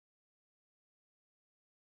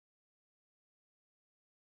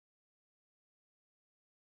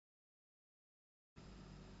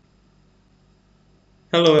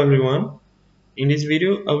Hello everyone. In this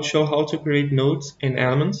video, I'll show how to create nodes and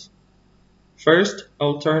elements. First,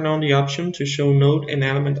 I'll turn on the option to show node and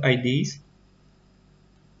element IDs.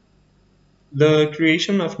 The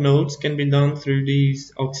creation of nodes can be done through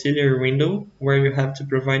this auxiliary window where you have to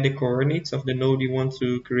provide the coordinates of the node you want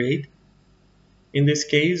to create. In this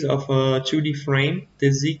case of a 2D frame,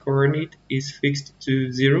 the Z coordinate is fixed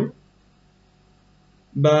to 0.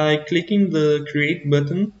 By clicking the Create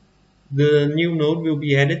button, the new node will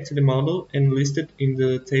be added to the model and listed in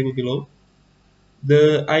the table below.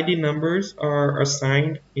 The ID numbers are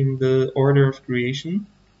assigned in the order of creation.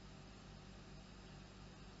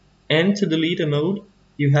 And to delete a node,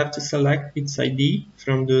 you have to select its ID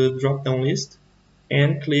from the drop-down list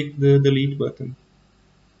and click the Delete button.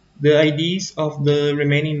 The IDs of the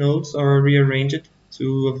remaining nodes are rearranged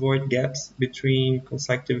to avoid gaps between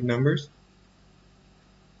consecutive numbers.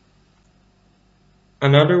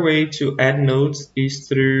 Another way to add nodes is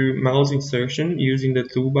through mouse insertion using the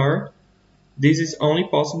toolbar. This is only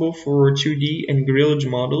possible for 2D and grillage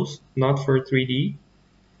models, not for 3D.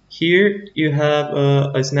 Here you have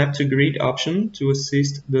a snap to grid option to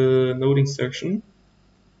assist the node insertion.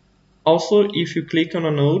 Also, if you click on a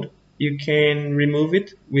node, you can remove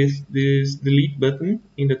it with this delete button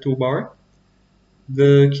in the toolbar.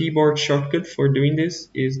 The keyboard shortcut for doing this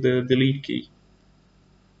is the delete key.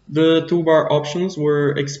 The toolbar options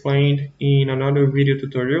were explained in another video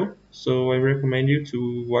tutorial, so I recommend you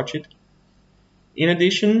to watch it. In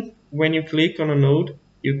addition, when you click on a node,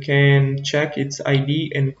 you can check its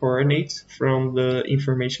ID and coordinates from the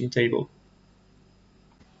information table.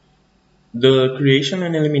 The creation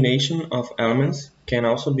and elimination of elements can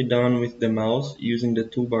also be done with the mouse using the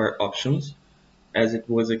toolbar options, as it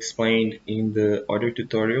was explained in the other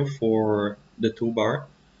tutorial for the toolbar.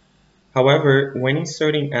 However, when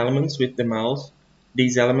inserting elements with the mouse,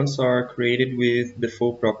 these elements are created with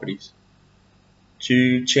default properties.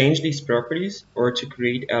 To change these properties or to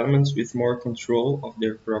create elements with more control of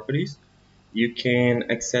their properties, you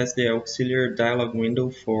can access the auxiliary dialog window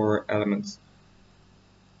for elements.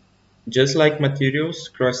 Just like materials,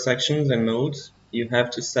 cross-sections, and nodes, you have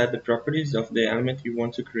to set the properties of the element you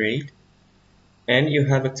want to create, and you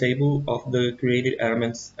have a table of the created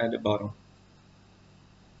elements at the bottom.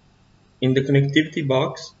 In the connectivity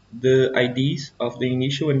box, the IDs of the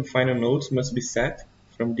initial and final nodes must be set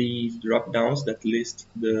from these drop-downs that list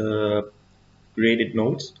the created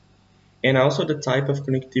nodes, and also the type of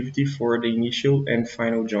connectivity for the initial and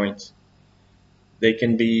final joints. They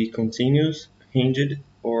can be continuous, hinged,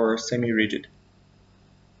 or semi-rigid.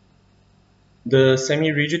 The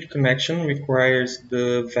semi-rigid connection requires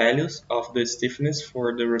the values of the stiffness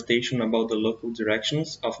for the rotation about the local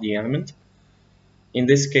directions of the element. In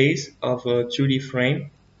this case of a 2D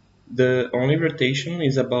frame, the only rotation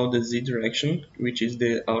is about the Z direction, which is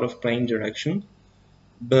the out of plane direction.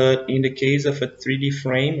 But in the case of a 3D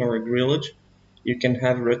frame or a grillage, you can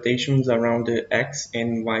have rotations around the X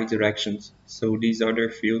and Y directions, so these other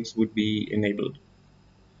fields would be enabled.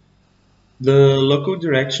 The local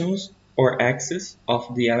directions or axes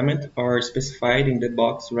of the element are specified in the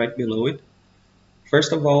box right below it.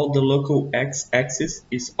 First of all, the local x-axis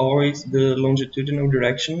is always the longitudinal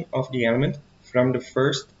direction of the element from the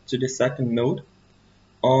first to the second node.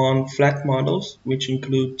 On flat models, which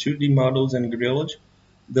include 2D models and grillage,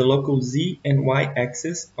 the local z and y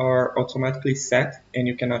axes are automatically set and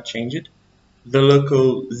you cannot change it. The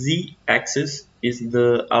local z-axis is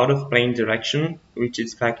the out-of-plane direction, which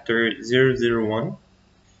is factor 001,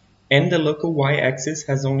 and the local y-axis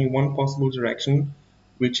has only one possible direction,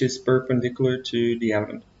 which is perpendicular to the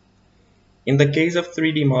element. In the case of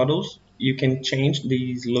 3D models, you can change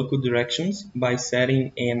these local directions by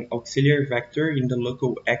setting an auxiliary vector in the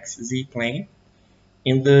local xz plane.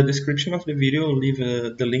 In the description of the video, I'll leave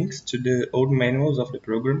the links to the old manuals of the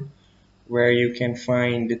program, where you can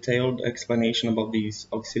find detailed explanation about this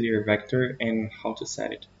auxiliary vector and how to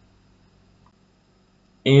set it.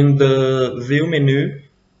 In the View menu,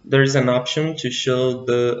 there is an option to show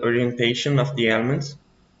the orientation of the elements.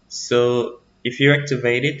 So if you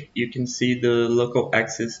activate it, you can see the local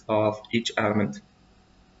axis of each element.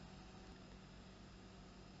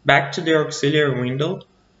 Back to the auxiliary window,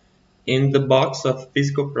 in the box of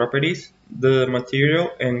physical properties, the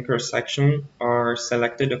material and cross-section are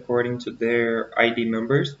selected according to their ID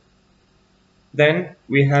numbers. Then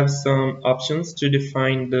we have some options to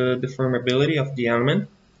define the deformability of the element.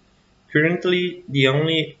 Currently, the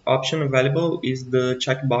only option available is the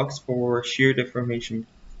checkbox for shear deformation.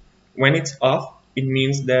 When it's off, it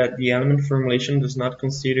means that the element formulation does not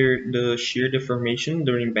consider the shear deformation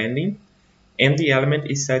during bending, and the element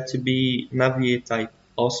is said to be Navier type.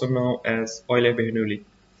 also known as Euler-Bernoulli.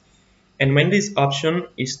 And when this option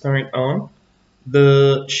is turned on,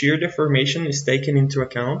 the shear deformation is taken into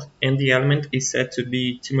account and the element is said to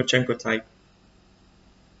be Timoshenko type.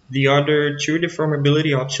 The other two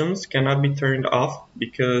deformability options cannot be turned off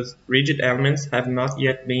because rigid elements have not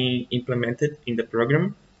yet been implemented in the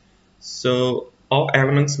program, so all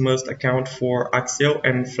elements must account for axial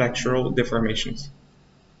and flexural deformations.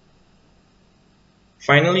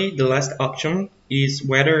 Finally, the last option is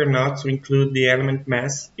whether or not to include the element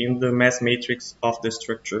mass in the mass matrix of the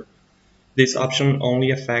structure. This option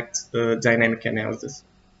only affects dynamic analysis.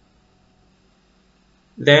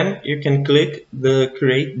 Then you can click the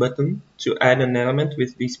Create button to add an element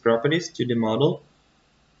with these properties to the model.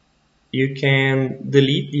 You can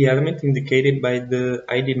delete the element indicated by the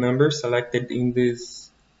ID number selected in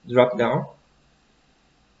this drop-down.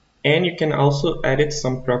 And you can also edit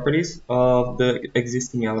some properties of the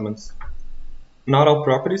existing elements. Not all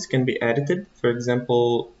properties can be edited. For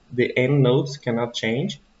example, the end nodes cannot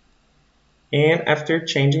change. And after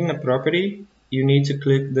changing a property, you need to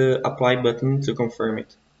click the Apply button to confirm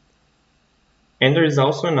it. And there is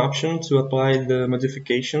also an option to apply the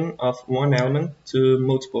modification of one element to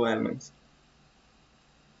multiple elements.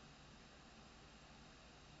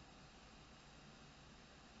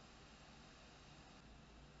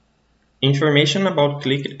 Information about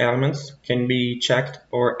clicked elements can be checked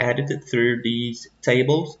or edited through these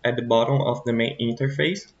tables at the bottom of the main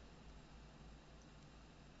interface.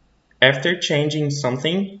 After changing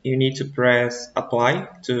something, you need to press Apply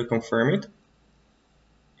to confirm it.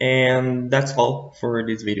 And that's all for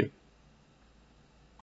this video.